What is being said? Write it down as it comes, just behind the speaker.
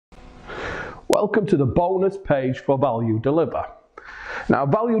Welcome to the bonus page for Value Deliver. Now,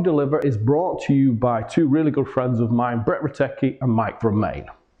 Value Deliver is brought to you by two really good friends of mine, Rutecky and Mike from Maine.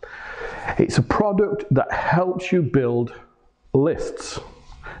 It's a product that helps you build lists.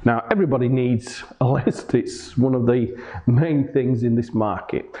 Now, everybody needs a list. It's one of the main things in this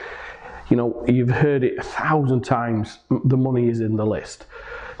market. You know, you've heard it 1,000 times, the money is in the list.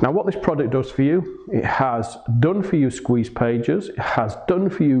 Now, what this product does for you, it has done for you squeeze pages, it has done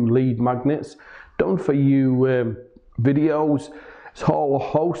for you lead magnets, done for you videos, it's all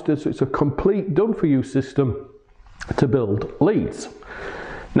hosted, so it's a complete done for you system to build leads.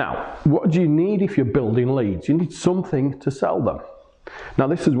 Now, what do you need if you're building leads? You need something to sell them. Now,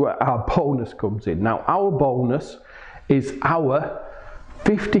 this is where our bonus comes in. Now, our bonus is our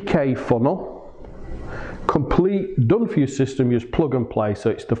 50k funnel, complete done for you system, just plug and play. So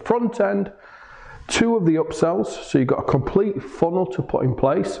it's the front end, two of the upsells, so you've got a complete funnel to put in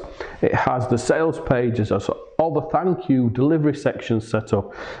place. It has the sales pages, so all the thank you delivery sections set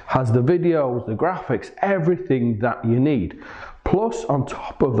up, has the videos, the graphics, everything that you need. Plus, on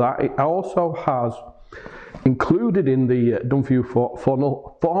top of that, it also has included in the done for you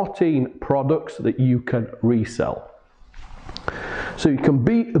funnel 14 products that you can resell. So you can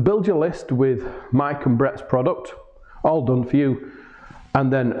build your list with Mike and Brett's product, all done for you,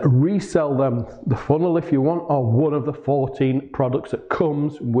 and then resell them the funnel if you want, or one of the 14 products that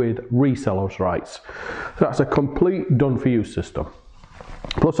comes with resellers' rights. So that's a complete done for you system.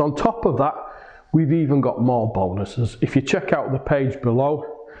 Plus, on top of that, we've even got more bonuses. If you check out the page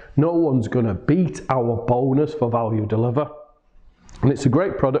below, no one's going to beat our bonus for Value Deliver. And it's a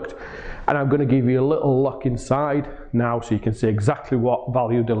great product, and I'm going to give you a little look inside now so you can see exactly what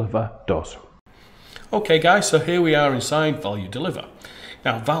Value Deliver does. Okay guys, so here we are inside Value Deliver.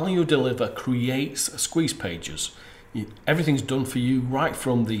 Now, Value Deliver creates squeeze pages. Everything's done for you, right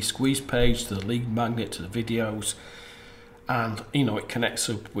from the squeeze page to the lead magnet to the videos, and you know, it connects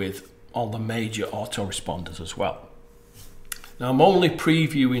up with all the major autoresponders as well. Now, I'm only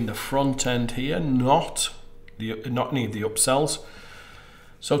previewing the front end here, not any of the upsells.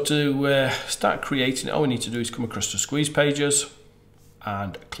 So to start creating it, all we need to do is come across to squeeze pages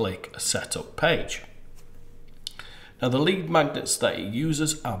and click setup page. Now, the lead magnets that it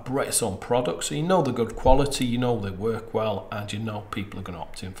uses are Brett's own products, so you know they're good quality, you know they work well, and you know people are going to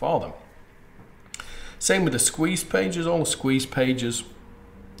opt in for them. Same with the squeeze pages. All the squeeze pages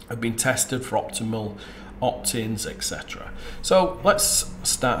have been tested for optimal opt-ins, etc. So let's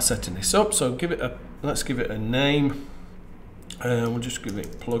start setting this up. So let's give it a name. We'll just give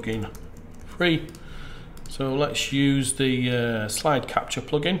it plugin free. So let's use the slide capture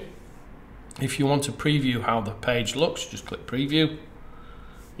plugin. If you want to preview how the page looks, just click preview.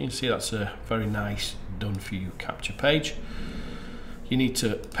 You can see that's a very nice done for you capture page. You need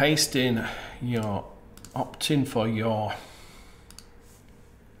to paste in your opt-in for your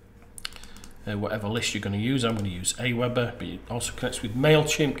whatever list you're going to use. I'm going to use Aweber, but it also connects with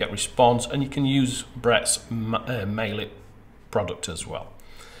MailChimp, get response, and you can use Brett's Mail It product as well.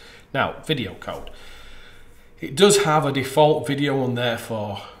 Now, video code. It does have a default video on there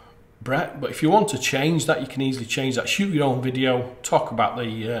for Brett, but if you want to change that, you can easily change that. Shoot your own video, talk about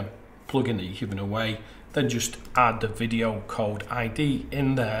the plugin that you're giving away, then just add the video code ID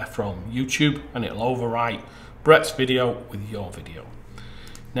in there from YouTube, and it'll overwrite Brett's video with your video.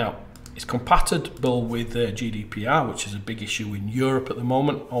 Now, it's compatible with GDPR, which is a big issue in Europe at the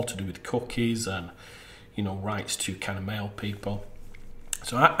moment, all to do with cookies and, you know, rights to kind of mail people.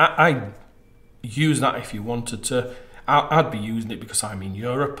 So I use that if you wanted to. I'd be using it because I'm in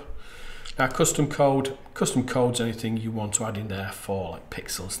Europe. Now, custom codes, anything you want to add in there for like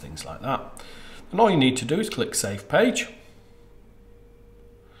pixels, things like that. And all you need to do is click save page.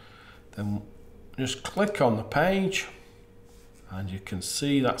 Then just click on the page, and you can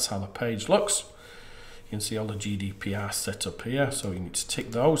see that's how the page looks. You can see all the GDPR set up here, so you need to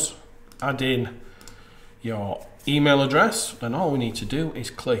tick those. Add in your email address, then all we need to do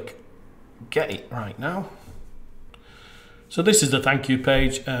is click get it right now. So this is the thank you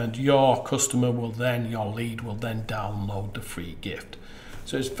page, and your customer will then, your lead will then download the free gift.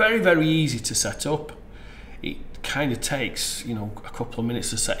 So it's very, very easy to set up. It kind of takes, you know, a couple of minutes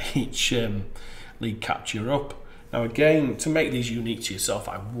to set each lead capture up. Now again, to make these unique to yourself,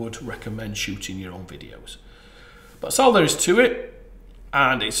 I would recommend shooting your own videos. But that's all there is to it.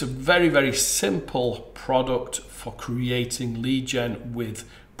 And it's a very, very simple product for creating lead gen with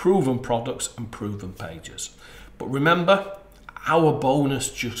proven products and proven pages. But remember, our bonus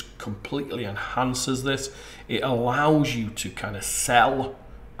just completely enhances this. It allows you to kind of sell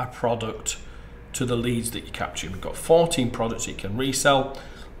a product to the leads that you capture. We've got 14 products you can resell,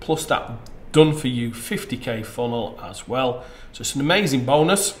 plus that done for you 50k funnel as well. So it's an amazing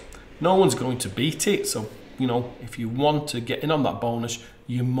bonus. No one's going to beat it. So, you know, if you want to get in on that bonus,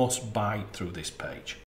 you must buy through this page.